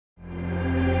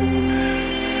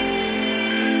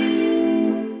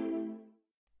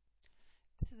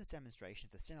demonstration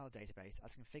of the CINAHL database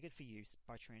as configured for use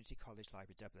by Trinity College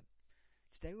Library Dublin.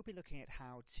 Today we'll be looking at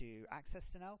how to access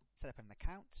CINAHL, set up an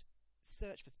account,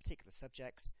 search for particular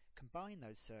subjects, combine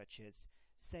those searches,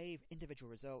 save individual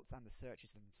results and the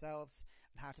searches themselves,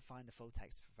 and how to find the full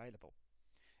text if available.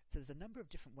 So there's a number of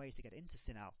different ways to get into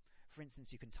CINAHL. For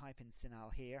instance, you can type in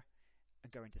CINAHL here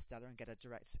and go into Stellar and get a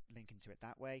direct link into it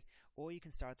that way, or you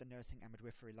can start the Nursing and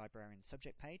Midwifery Librarian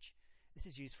subject page. This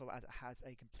is useful as it has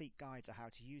a complete guide to how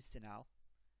to use CINAHL.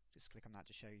 Just click on that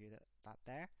to show you that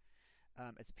there.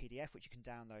 It's a PDF which you can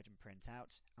download and print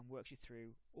out and works you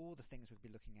through all the things we'll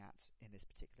be looking at in this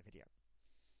particular video.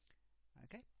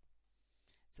 Okay,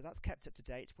 so that's kept up to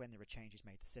date when there are changes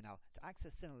made to CINAHL. To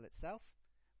access CINAHL itself,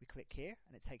 we click here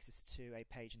and it takes us to a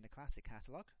page in the Classic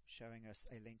Catalogue showing us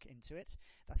a link into it.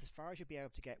 That's as far as you'll be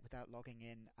able to get without logging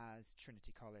in as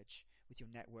Trinity College with your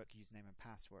network username and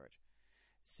password.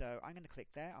 So I'm going to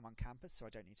click there. I'm on campus, so I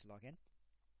don't need to log in.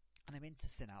 And I'm into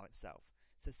CINAHL itself.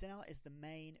 So CINAHL is the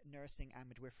main nursing and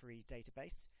midwifery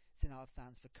database. CINAHL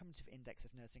stands for Cumulative Index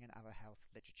of Nursing and Allied Health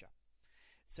Literature.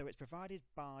 So it's provided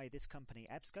by this company,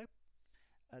 EBSCO.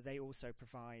 They also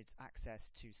provide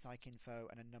access to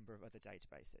PsycInfo and a number of other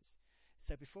databases.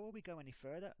 So before we go any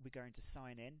further, we're going to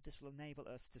sign in. This will enable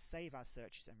us to save our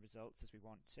searches and results as we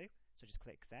want to. So just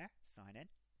click there, sign in.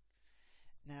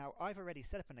 Now, I've already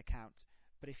set up an account,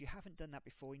 but if you haven't done that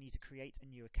before, you need to create a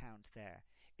new account there.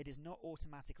 It is not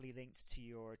automatically linked to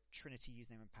your Trinity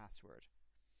username and password.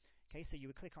 Okay, so you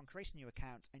would click on create a new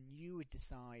account and you would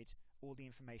decide all the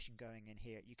information going in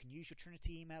here. You can use your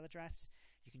Trinity email address,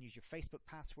 you can use your Facebook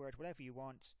password, whatever you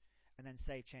want, and then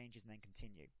save changes and then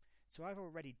continue. So I've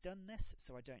already done this,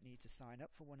 so I don't need to sign up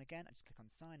for one again. I just click on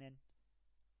sign in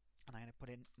and I'm going to put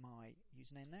in my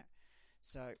username there.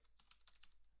 So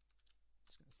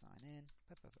just going to sign in.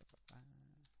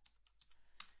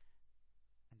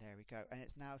 And there we go. And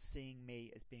it's now seeing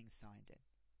me as being signed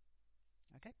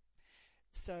in. Okay.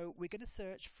 So we're going to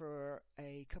search for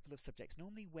a couple of subjects.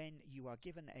 Normally when you are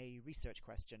given a research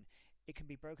question, it can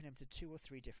be broken into 2 or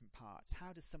 3 different parts.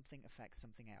 How does something affect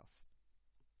something else?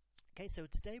 Okay, so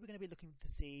today we're going to be looking to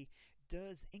see,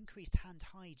 does increased hand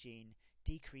hygiene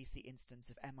decrease the incidence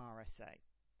of MRSA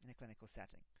in a clinical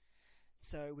setting?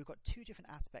 So we've got 2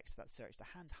 different aspects to that search,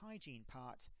 the hand hygiene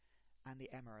part and the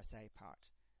MRSA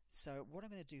part. So what I'm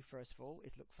going to do first of all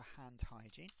is look for hand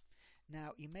hygiene.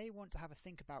 Now you may want to have a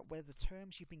think about whether the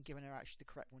terms you've been given are actually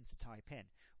the correct ones to type in.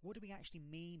 What do we actually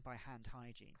mean by hand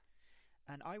hygiene?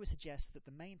 And I would suggest that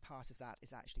the main part of that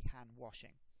is actually hand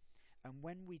washing. And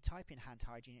when we type in hand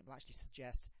hygiene, it will actually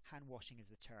suggest hand washing as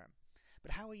the term.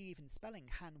 But how are you even spelling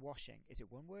hand washing? Is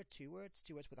it 1 word, 2 words,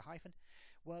 2 words with a hyphen?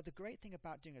 Well, the great thing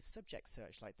about doing a subject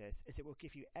search like this is it will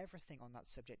give you everything on that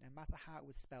subject, no matter how it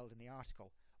was spelled in the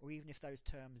article, or even if those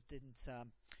terms didn't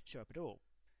show up at all.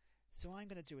 So I'm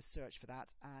going to do a search for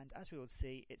that, and as we will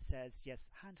see, it says, yes,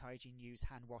 hand hygiene, use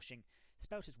hand washing,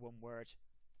 spelt as 1 word.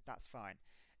 That's fine.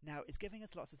 Now, it's giving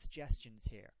us lots of suggestions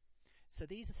here. So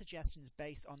these are suggestions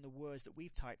based on the words that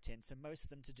we've typed in, so most of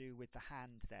them to do with the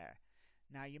hand there.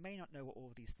 Now, you may not know what all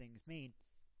of these things mean.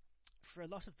 For a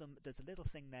lot of them, there's a little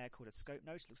thing there called a scope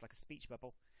note. It looks like a speech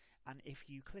bubble. And if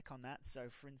you click on that, so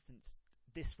for instance,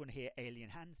 this one here, alien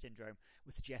hand syndrome,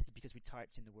 was suggested because we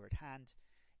typed in the word hand.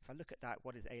 If I look at that,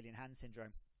 what is alien hand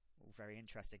syndrome? Oh, very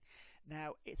interesting.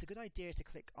 Now, it's a good idea to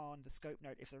click on the scope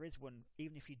note if there is one,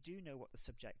 even if you do know what the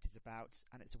subject is about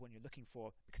and it's the one you're looking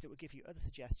for, because it will give you other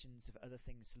suggestions of other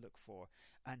things to look for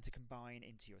and to combine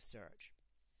into your search.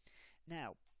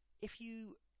 Now, if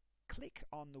you click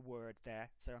on the word there,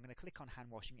 so I'm going to click on hand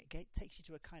washing, it takes you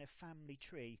to a kind of family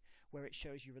tree where it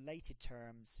shows you related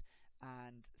terms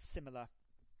and similar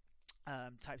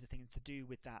types of things to do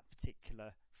with that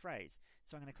particular phrase.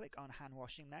 So I'm going to click on hand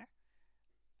washing there,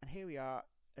 and here we are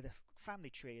at the family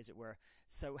tree, as it were.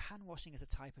 So hand washing is a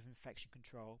type of infection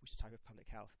control, which is a type of public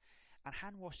health, and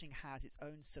hand washing has its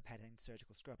own subheading,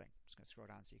 surgical scrubbing. I'm just going to scroll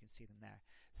down so you can see them there.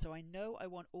 So I know I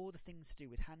want all the things to do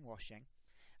with hand washing,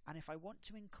 and if I want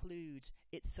to include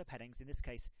its subheadings, in this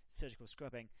case surgical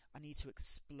scrubbing, I need to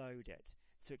explode it.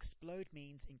 So explode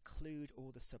means include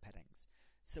all the subheadings.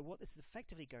 So what this is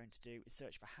effectively going to do is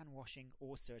search for hand washing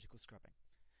or surgical scrubbing.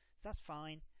 So that's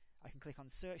fine. I can click on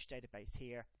search database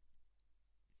here,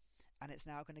 and it's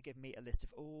now going to give me a list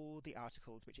of all the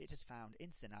articles which it has found in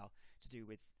CINAHL to do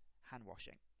with hand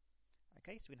washing.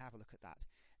 Okay, so we can have a look at that.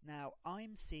 Now,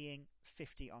 I'm seeing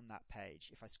 50 on that page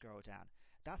if I scroll down.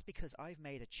 That's because I've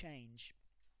made a change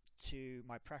to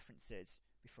my preferences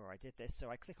before I did this. So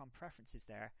I click on preferences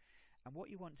there, and what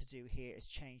you want to do here is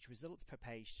change results per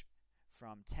page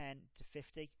from 10 to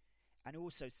 50, and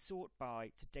also sort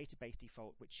by to database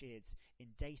default, which is in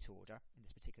date order in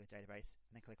this particular database,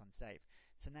 and then click on save.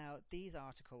 So now these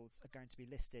articles are going to be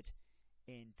listed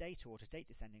in date order, date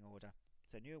descending order,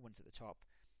 so newer ones at the top,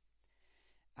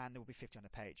 and there will be 50 on a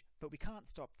page. But we can't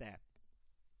stop there.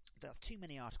 That's too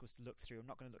many articles to look through. I'm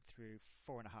not going to look through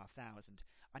 4,500.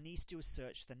 I need to do a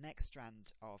search for the next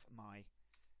strand of my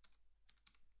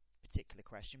particular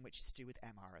question, which is to do with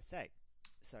MRSA.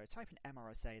 So type in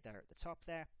MRSA there at the top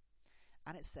there,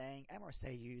 and it's saying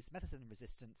MRSA use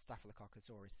methicillin-resistant Staphylococcus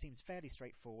aureus. Seems fairly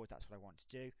straightforward. That's what I want to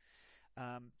do.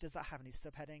 Does that have any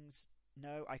subheadings?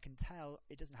 No, I can tell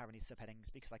it doesn't have any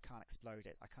subheadings because I can't explode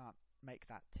it. I can't make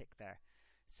that tick there.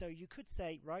 So you could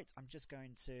say, right, I'm just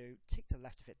going to tick to the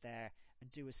left of it there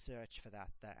and do a search for that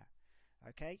there.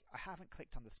 Okay, I haven't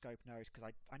clicked on the scope node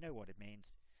because I know what it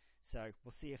means. So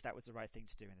we'll see if that was the right thing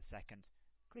to do in a second.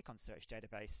 Click on search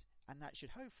database, and that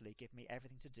should hopefully give me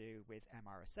everything to do with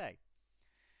MRSA.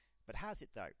 But has it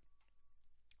though?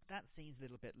 That seems a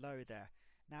little bit low there.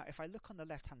 Now if I look on the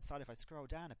left hand side, if I scroll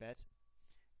down a bit,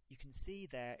 you can see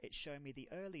there it's showing me the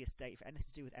earliest date for anything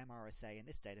to do with MRSA in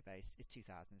this database is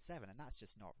 2007, and that's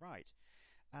just not right.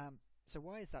 So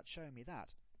why is that showing me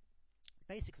that?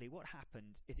 Basically what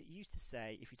happened is it used to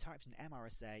say if you typed in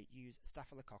MRSA, use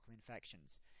staphylococcal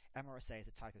infections. MRSA is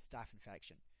a type of staph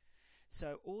infection.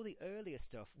 So all the earlier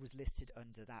stuff was listed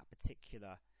under that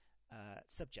particular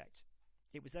subject.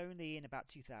 It was only in about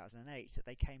 2008 that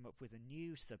they came up with a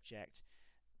new subject,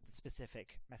 the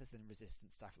specific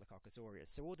methicillin-resistant Staphylococcus aureus.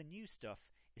 So all the new stuff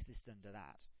is listed under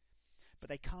that. But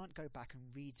they can't go back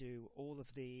and redo all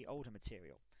of the older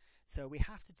material. So we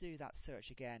have to do that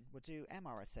search again. We'll do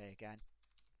MRSA again.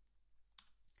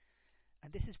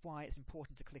 And this is why it's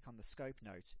important to click on the scope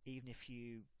note, even if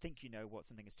you think you know what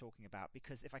something is talking about,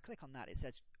 because if I click on that, it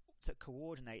says to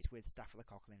coordinate with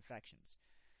staphylococcal infections.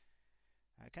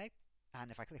 Okay?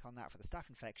 And if I click on that for the staph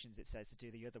infections, it says to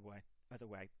do the other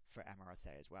way for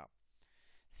MRSA as well.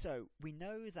 So we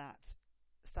know that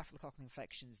staphylococcal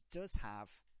infections does have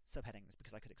subheadings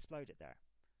because I could explode it there.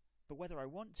 But whether I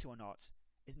want to or not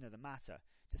is another matter.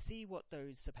 To see what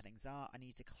those subheadings are, I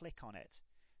need to click on it.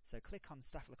 So click on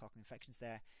staphylococcal infections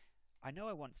there. I know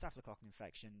I want staphylococcal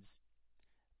infections,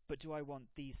 but do I want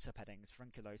these subheadings,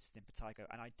 furunculosis, impetigo?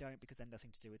 And I don't, because they're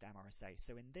nothing to do with MRSA.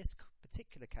 So in this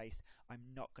particular case, I'm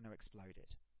not going to explode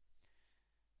it.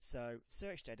 So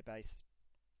search database,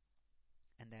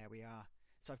 and there we are.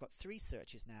 So I've got 3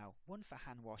 searches now, one for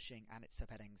hand washing and its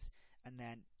subheadings, and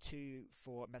then 2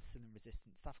 for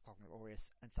methicillin-resistant Staphylococcal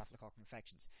aureus and staphylococcal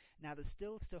infections. Now there's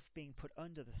still stuff being put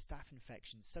under the staph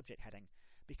infections subject heading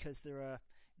because there are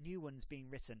new ones being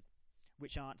written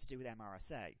which aren't to do with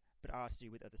MRSA but are to do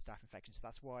with other staph infections. So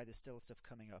that's why there's still stuff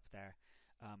coming up there,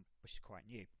 which is quite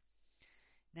new.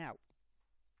 Now,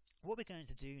 what we're going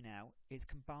to do now is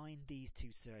combine these 2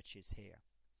 searches here.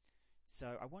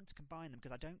 So I want to combine them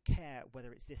because I don't care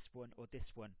whether it's this one or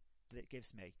this one that it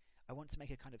gives me. I want to make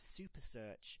a kind of super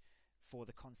search for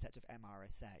the concept of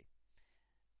MRSA.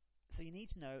 So you need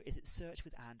to know, is it search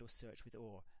with and or search with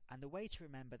or? And the way to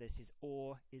remember this is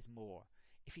or is more.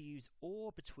 If you use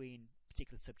or between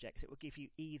particular subjects, it will give you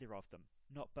either of them,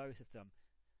 not both of them,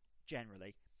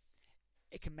 generally.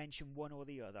 It can mention one or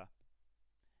the other.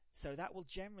 So that will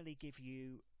generally give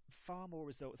you far more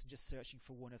results than just searching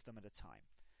for one of them at a time.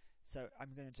 So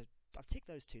I've ticked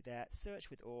those 2 there, search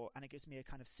with or, and it gives me a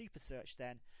kind of super search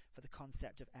then for the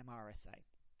concept of MRSA.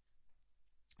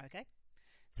 Okay,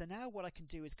 so now what I can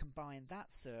do is combine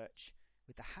that search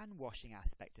with the hand washing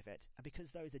aspect of it, and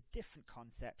because those are different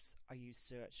concepts, I use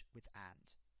search with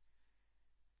and.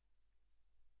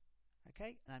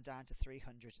 Okay, and I'm down to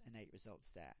 308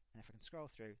 results there, and if I can scroll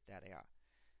through, there they are.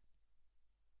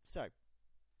 So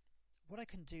what I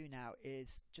can do now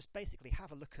is just basically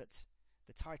have a look at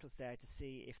the titles there to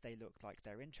see if they look like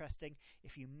they're interesting.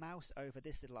 If you mouse over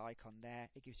this little icon there,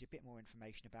 it gives you a bit more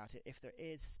information about it. If there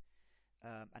is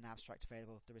an abstract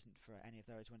available, there isn't for any of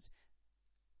those ones,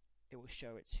 it will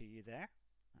show it to you there.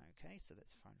 Okay, so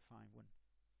let's find one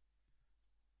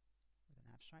with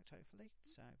an abstract, hopefully.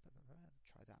 So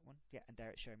try that one. Yeah, and there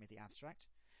it's showing me the abstract.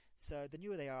 So the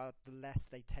newer they are, the less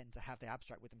they tend to have the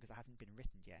abstract with them because it hasn't been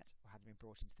written yet or hasn't been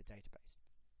brought into the database.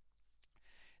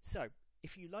 So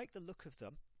if you like the look of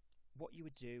them, what you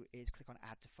would do is click on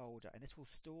add to folder, and this will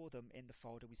store them in the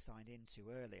folder we signed into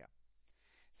earlier.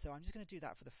 So I'm just going to do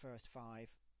that for the first 5.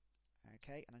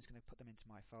 Okay, and I'm just going to put them into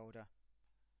my folder.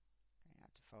 Okay,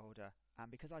 add to folder,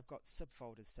 and because I've got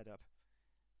subfolders set up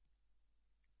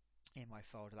in my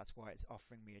folder, that's why it's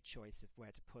offering me a choice of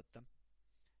where to put them.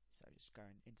 So just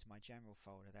going into my general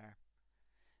folder there.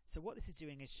 So what this is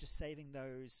doing is just saving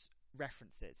those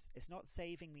references. It's not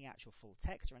saving the actual full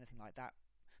text or anything like that.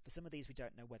 For some of these, we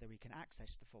don't know whether we can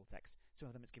access the full text. Some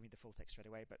of them it's giving you the full text straight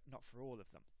away, but not for all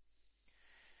of them.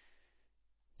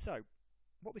 So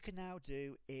what we can now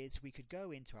do is we could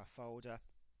go into our folder.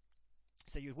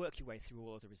 So you'd work your way through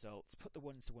all of the results, put the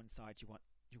ones to one side you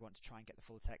want to try and get the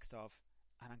full text of,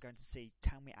 and I'm going to see,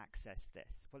 can we access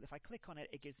this? Well, if I click on it,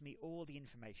 it gives me all the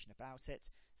information about it,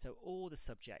 so all the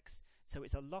subjects. So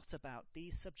it's a lot about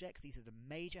these subjects. These are the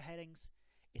major headings.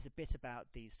 It's a bit about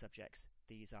these subjects.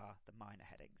 These are the minor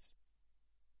headings.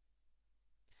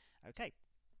 Okay.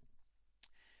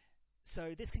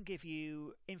 So this can give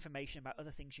you information about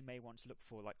other things you may want to look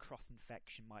for, like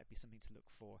cross-infection might be something to look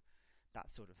for,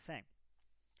 that sort of thing.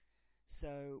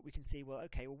 So we can see, well,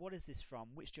 okay, well, what is this from?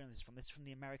 Which journal is this from? This is from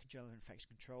the American Journal of Infection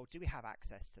Control. Do we have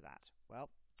access to that? Well,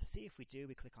 to see if we do,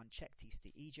 we click on Check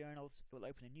TCD Journals. It will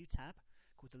open a new tab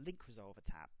called the Link Resolver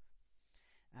tab.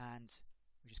 And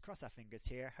we just cross our fingers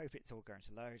here, hope it's all going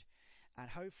to load. And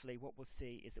hopefully what we'll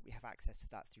see is that we have access to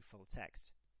that through full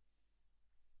text.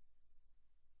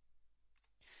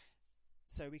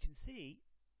 So we can see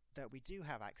that we do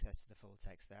have access to the full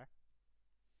text there.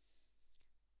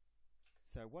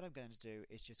 So what I'm going to do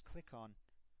is just click on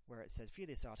where it says view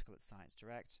this article at Science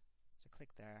Direct. So click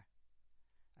there,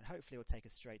 and hopefully it will take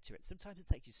us straight to it. Sometimes it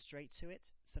takes you straight to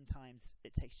it. Sometimes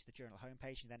it takes you to the journal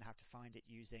homepage, and then have to find it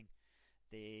using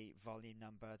the volume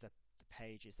number, the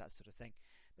pages, that sort of thing.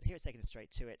 But here it's taking us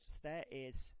straight to it. So there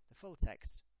is the full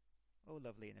text, all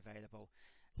lovely and available.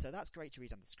 So that's great to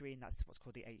read on the screen. That's what's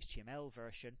called the HTML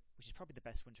version, which is probably the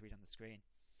best one to read on the screen.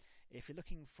 If you're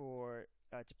looking for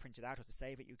to print it out or to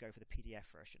save it, you go for the PDF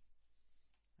version.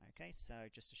 Okay, so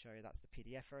just to show you, that's the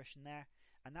PDF version there,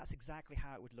 and that's exactly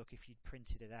how it would look if you'd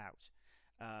printed it out,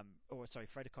 or sorry,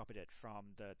 photocopied it from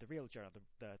the real journal,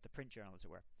 the print journal, as it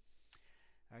were.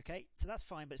 Okay, so that's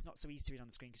fine, but it's not so easy to read on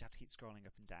the screen because you have to keep scrolling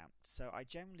up and down. So I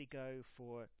generally go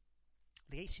for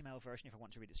the HTML version if I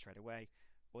want to read it straight away,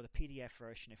 or the PDF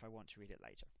version if I want to read it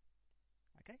later.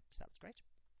 Okay, so that's great.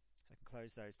 So I can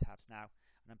close those tabs now,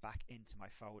 and I'm back into my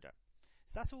folder.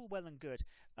 So that's all well and good.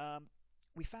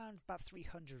 We found about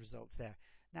 300 results there.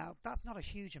 Now, that's not a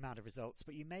huge amount of results,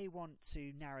 but you may want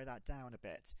to narrow that down a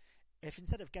bit. If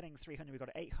instead of getting 300 we got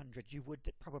 800, you would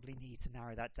probably need to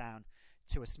narrow that down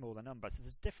to a smaller number. So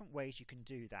there's different ways you can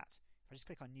do that. If I just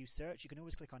click on New Search, you can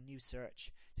always click on New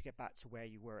Search to get back to where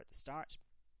you were at the start.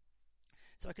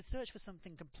 So I could search for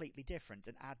something completely different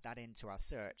and add that into our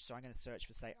search. So I'm going to search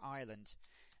for, say, Ireland,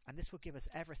 and this will give us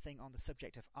everything on the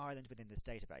subject of Ireland within this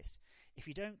database. If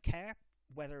you don't care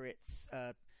whether it's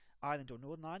Ireland or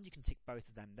Northern Ireland, you can tick both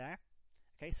of them there.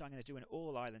 Okay, so I'm going to do an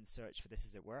all Ireland search for this,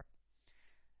 as it were.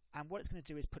 And what it's going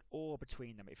to do is put or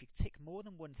between them. If you tick more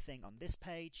than one thing on this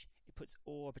page, it puts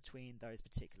or between those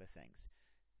particular things.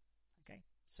 Okay,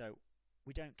 so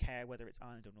we don't care whether it's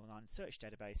Ireland or Northern Ireland search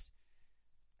database.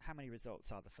 How many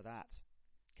results are there for that?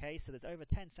 Okay, so there's over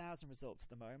 10,000 results at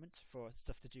the moment for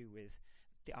stuff to do with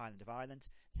the island of Ireland.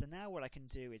 So now what I can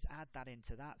do is add that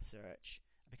into that search,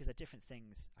 because they're different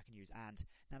things I can use and.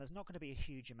 Now there's not going to be a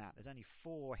huge amount. There's only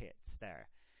 4 hits there.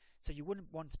 So you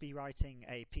wouldn't want to be writing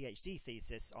a PhD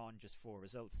thesis on just 4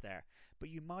 results there, but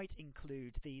you might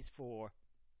include these 4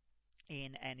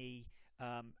 in any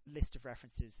list of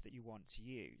references that you want to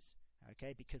use,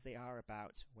 okay, because they are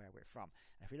about where we're from.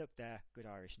 And if we look there, good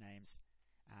Irish names,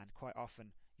 and quite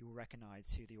often you will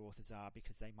recognize who the authors are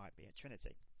because they might be at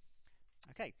Trinity.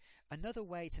 Okay, another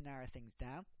way to narrow things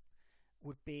down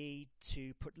would be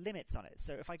to put limits on it.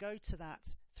 So if I go to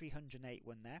that 308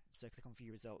 one there, so click on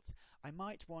View Results, I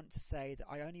might want to say that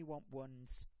I only want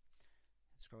ones,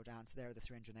 scroll down, so there are the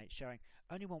 308 showing,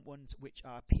 only want ones which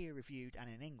are peer-reviewed and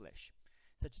in English.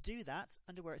 So to do that,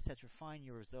 under where it says Refine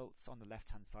Your Results on the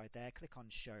left-hand side there, click on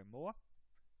Show More.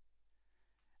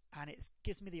 And it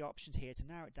gives me the option here to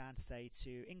narrow it down to say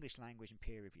to English language and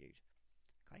peer-reviewed.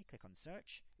 Okay, click on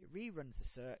Search. It reruns the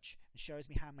search and shows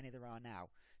me how many there are now.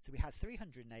 So we had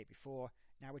 308 before,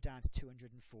 now we're down to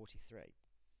 243.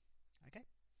 Okay,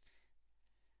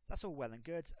 that's all well and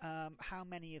good. How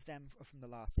many of them are from the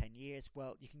last 10 years?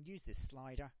 Well, you can use this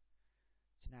slider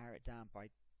to narrow it down by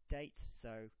date.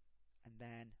 So, and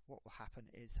then what will happen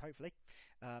is hopefully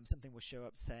something will show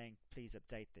up saying, please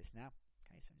update this now.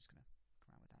 Okay, so I'm just going to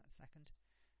come around with that a second.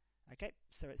 Okay,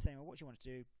 so it's saying, well, what do you want to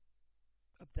do?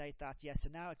 Update that, yes. So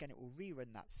now again it will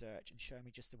rerun that search and show me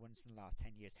just the ones from the last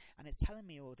 10 years, and it's telling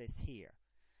me all this here.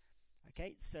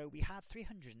 Okay, so we had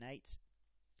 308.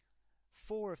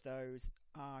 4 of those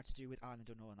are to do with Ireland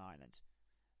or Northern Ireland.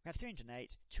 We had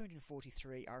 308.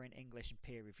 243 are in English and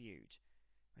peer reviewed.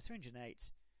 We had 308.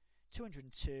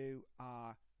 202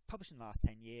 are published in the last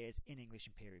 10 years in English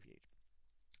and peer reviewed.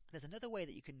 There's another way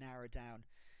that you can narrow down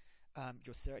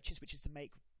your searches, which is to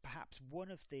make perhaps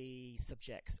one of the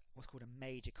subjects what's called a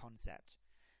major concept.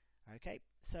 Okay,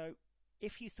 so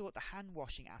if you thought the hand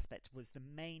washing aspect was the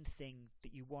main thing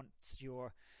that you want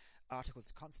your articles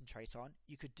to concentrate on,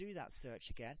 you could do that search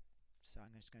again. So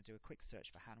I'm just going to do a quick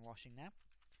search for hand washing now.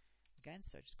 Again,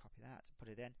 so just copy that, put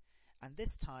it in. And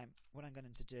this time, what I'm going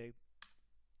to do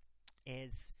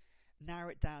is narrow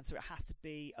it down so it has to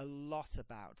be a lot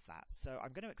about that. So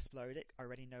I'm going to explode it. I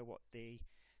already know what the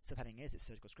subheading is. It's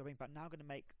surgical scrubbing, but now I'm going to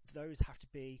make those have to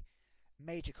be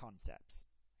major concepts.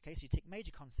 Okay, so you tick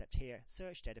major concept here,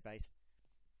 search database.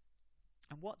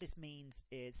 And what this means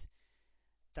is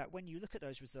that when you look at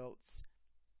those results,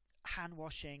 hand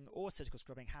washing or surgical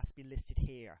scrubbing has to be listed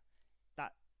here.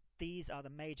 That these are the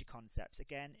major concepts.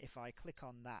 Again, if I click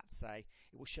on that, say,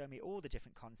 it will show me all the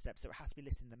different concepts, so it has to be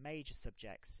listed in the major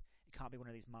subjects. It can't be one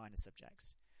of these minor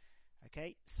subjects.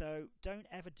 Okay, so don't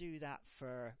ever do that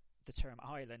for the term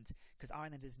island, because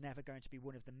island is never going to be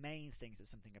one of the main things that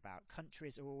something about.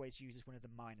 Countries are always used as one of the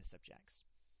minor subjects.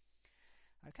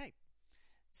 Okay,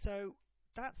 so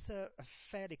that's a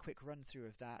fairly quick run through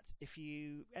of that. If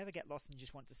you ever get lost and you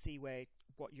just want to see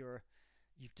what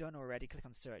you've done already, click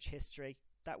on search history.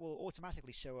 That will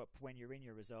automatically show up when you're in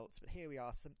your results, but here we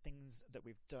are, some things that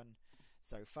we've done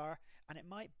so far, and it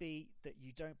might be that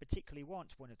you don't particularly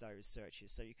want one of those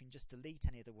searches, so you can just delete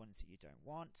any of the ones that you don't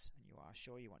want and you are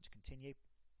sure you want to continue.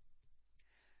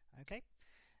 Okay,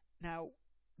 now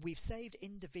we've saved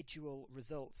individual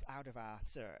results out of our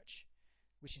search,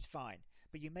 which is fine,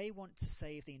 but you may want to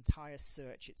save the entire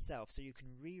search itself so you can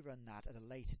rerun that at a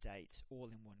later date all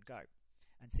in one go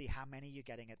and see how many you're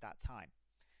getting at that time.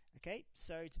 Okay,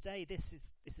 so today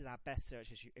this is our best search,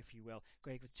 if you will,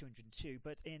 going with 202,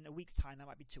 but in a week's time that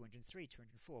might be 203,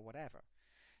 204, whatever.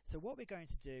 So what we're going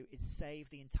to do is save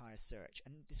the entire search,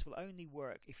 and this will only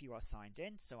work if you are signed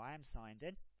in. So I am signed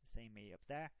in, seeing me up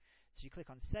there. So you click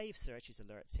on Save Searches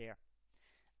Alerts here,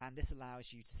 and this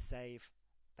allows you to save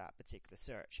that particular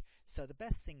search. So the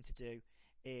best thing to do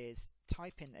is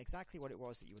type in exactly what it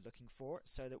was that you were looking for,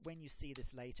 so that when you see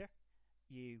this later,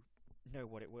 you know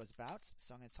what it was about.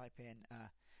 So I'm going to type in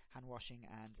hand washing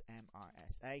and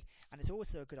MRSA, and it's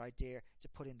also a good idea to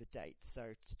put in the date.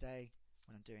 So today,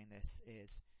 when I'm doing this,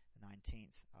 is the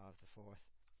 19th of the 4th,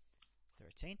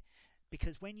 13,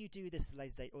 because when you do this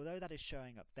later date, although that is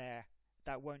showing up there,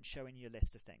 that won't show in your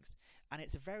list of things. And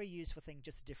it's a very useful thing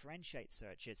just to differentiate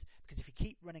searches, because if you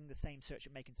keep running the same search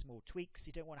and making small tweaks,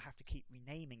 you don't want to have to keep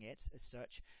renaming it as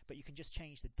such, but you can just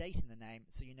change the date in the name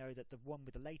so you know that the one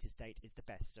with the latest date is the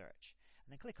best search.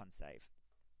 And then click on Save.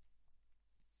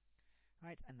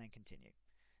 Right, and then continue.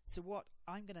 So what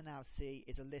I'm going to now see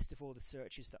is a list of all the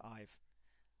searches that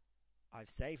I've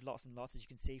saved, lots and lots, as you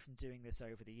can see from doing this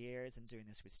over the years and doing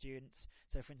this with students.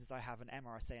 So for instance, I have an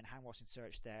MRSA and hand washing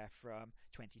search there from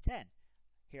 2010.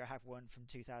 Here I have one from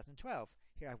 2012.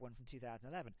 Here I have one from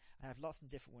 2011. And I have lots of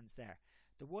different ones there.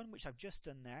 The one which I've just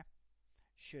done there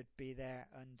should be there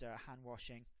under hand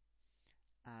washing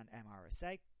and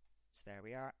MRSA. So there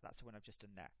we are. That's the one I've just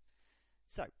done there.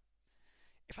 So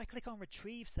if I click on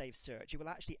Retrieve Save Search, it will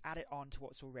actually add it on to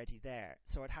what's already there.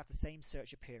 So I'd have the same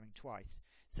search appearing twice.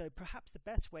 So perhaps the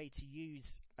best way to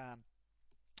use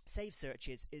save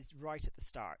searches is right at the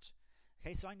start.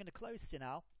 Okay, so I'm going to close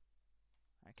CINAHL.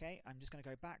 Okay, I'm just going to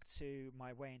go back to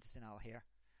my way into CINAHL here.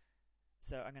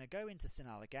 So I'm going to go into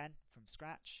CINAHL again from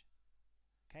scratch.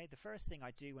 Okay, the first thing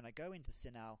I do when I go into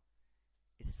CINAHL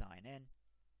is sign in.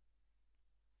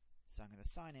 So I'm going to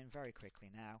sign in very quickly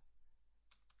now.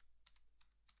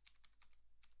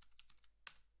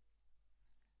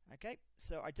 Okay,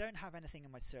 so I don't have anything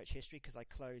in my search history because I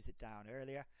closed it down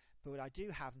earlier, but I do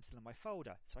have them still in my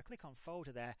folder. So I click on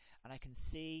folder there and I can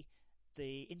see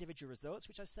the individual results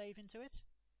which I've saved into it.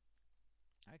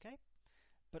 Okay,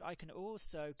 but I can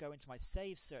also go into my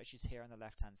save searches here on the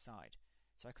left hand side.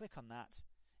 So I click on that.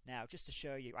 Now just to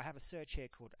show you, I have a search here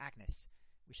called Agnes,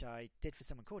 which I did for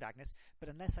someone called Agnes, but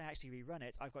unless I actually rerun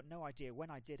it, I've got no idea when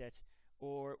I did it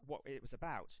or what it was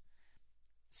about.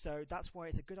 So that's why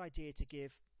it's a good idea to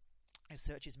give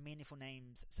searches meaningful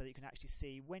names so that you can actually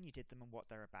see when you did them and what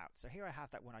they're about. So here I have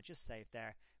that one I just saved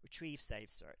there, Retrieve Save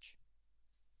Search.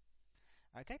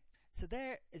 Okay, so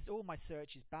there is all my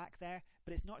searches back there,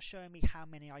 but it's not showing me how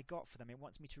many I got for them. It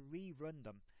wants me to rerun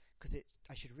them because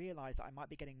I should realize that I might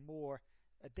be getting more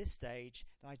at this stage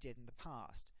than I did in the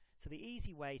past. So the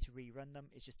easy way to rerun them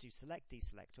is just to select,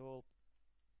 deselect all,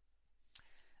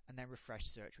 and then refresh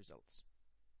search results.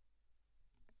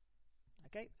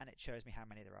 Okay, and it shows me how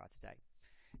many there are today.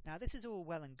 Now this is all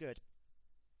well and good,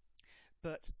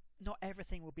 but not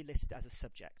everything will be listed as a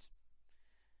subject.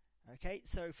 Okay,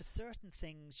 so for certain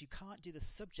things you can't do the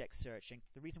subject searching.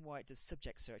 The reason why it does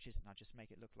subject searches, and I'll just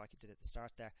make it look like it did at the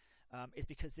start there, is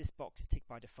because this box is ticked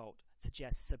by default,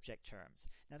 suggests subject terms.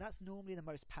 Now that's normally the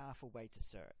most powerful way to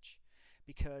search,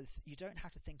 because you don't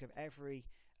have to think of every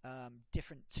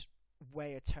different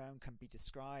way a term can be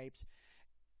described.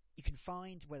 You can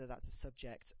find whether that's a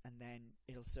subject, and then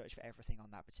it'll search for everything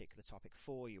on that particular topic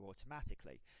for you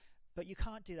automatically. But you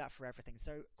can't do that for everything.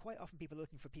 So quite often people are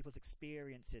looking for people's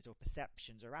experiences or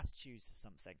perceptions or attitudes to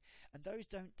something, and those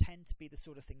don't tend to be the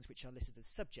sort of things which are listed as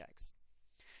subjects.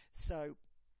 So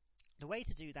the way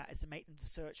to do that is to make them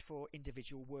search for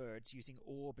individual words using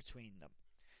or between them.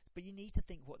 But you need to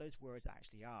think what those words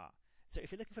actually are. So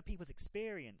if you're looking for people's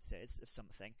experiences of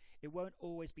something, it won't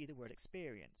always be the word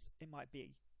experience. It might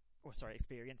be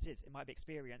experiences. It might be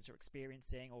experience or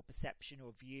experiencing or perception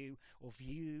or view or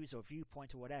views or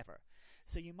viewpoint or whatever.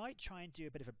 So you might try and do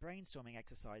a bit of a brainstorming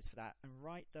exercise for that and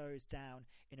write those down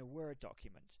in a Word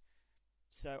document.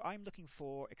 So I'm looking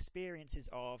for experiences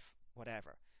of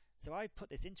whatever. So I put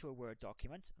this into a Word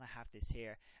document, and I have this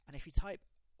here. And if you type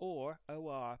or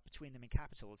between them in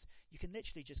capitals, you can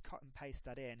literally just cut and paste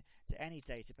that in to any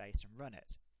database and run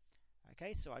it.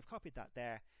 Okay, so I've copied that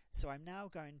there. So I'm now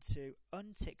going to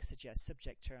untick suggest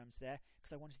subject terms there,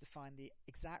 because I wanted to find the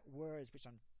exact words which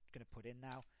I'm going to put in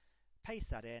now. Paste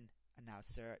that in, and now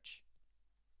search.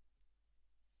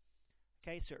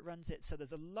 Okay, so it runs it. So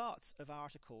there's a lot of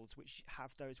articles which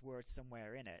have those words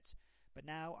somewhere in it. But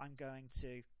now I'm going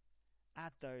to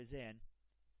add those in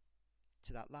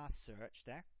to that last search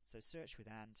there. So search with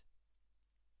and.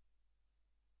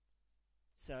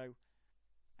 So,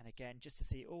 and again, just to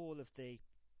see all of the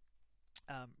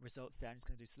results there, I'm just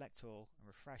going to do select all and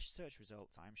refresh search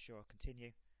results. I'm sure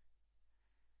continue.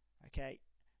 Okay,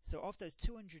 so of those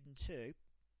 202,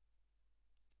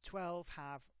 12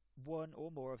 have one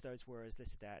or more of those words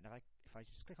listed there. And if I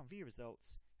just click on view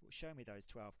results, it will show me those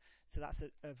 12. So that's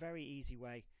a very easy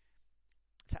way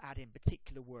to add in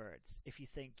particular words if you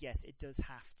think, yes, it does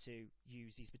have to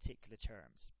use these particular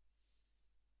terms.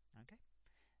 Okay.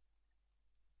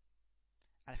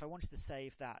 And if I wanted to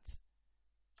save that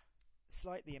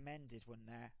slightly amended one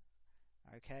there,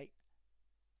 okay,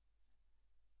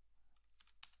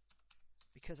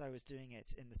 because I was doing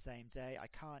it in the same day, I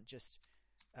can't just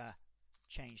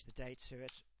change the date to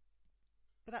it,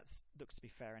 but that looks to be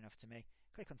fair enough to me.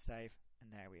 Click on save,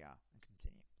 and there we are, and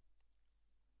continue.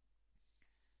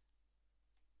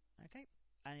 Okay,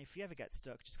 and if you ever get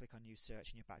stuck, just click on new search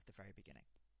and you're back at the very beginning.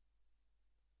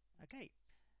 Okay,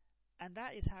 and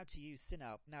that is how to use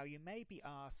CINAHL. Now you may be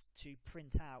asked to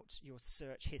print out your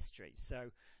search history,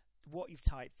 so what you've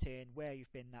typed in, where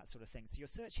you've been, that sort of thing. So your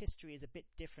search history is a bit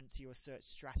different to your search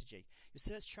strategy. Your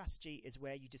search strategy is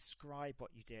where you describe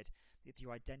what you did, that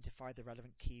you identify the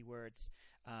relevant keywords,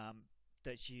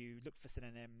 that you look for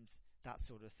synonyms, that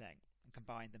sort of thing, and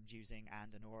combine them using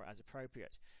and or as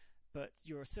appropriate. But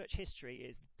your search history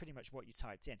is pretty much what you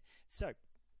typed in. So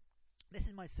this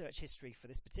is my search history for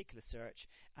this particular search,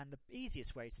 and the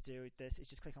easiest way to do this is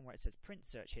just click on where it says print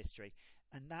search history,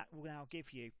 and that will now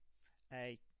give you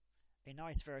a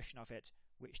nice version of it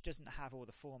which doesn't have all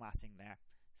the formatting there.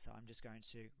 So I'm just going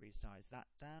to resize that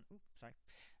down. Oops, sorry.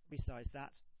 Resize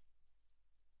that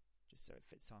just so it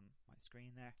fits on my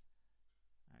screen there.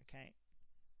 Okay,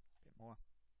 a bit more.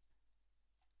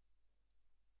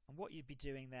 And what you'd be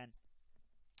doing then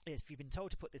is, if you've been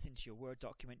told to put this into your Word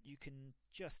document, you can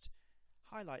just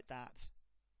highlight that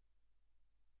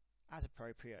as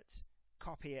appropriate,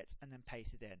 copy it, and then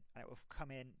paste it in, and it will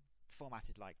come in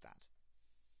formatted like that.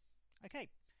 Okay,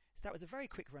 so that was a very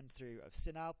quick run through of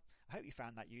CINAHL. I hope you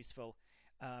found that useful.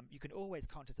 You can always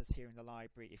contact us here in the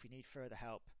library if you need further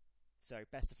help. So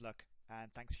best of luck,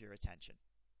 and thanks for your attention.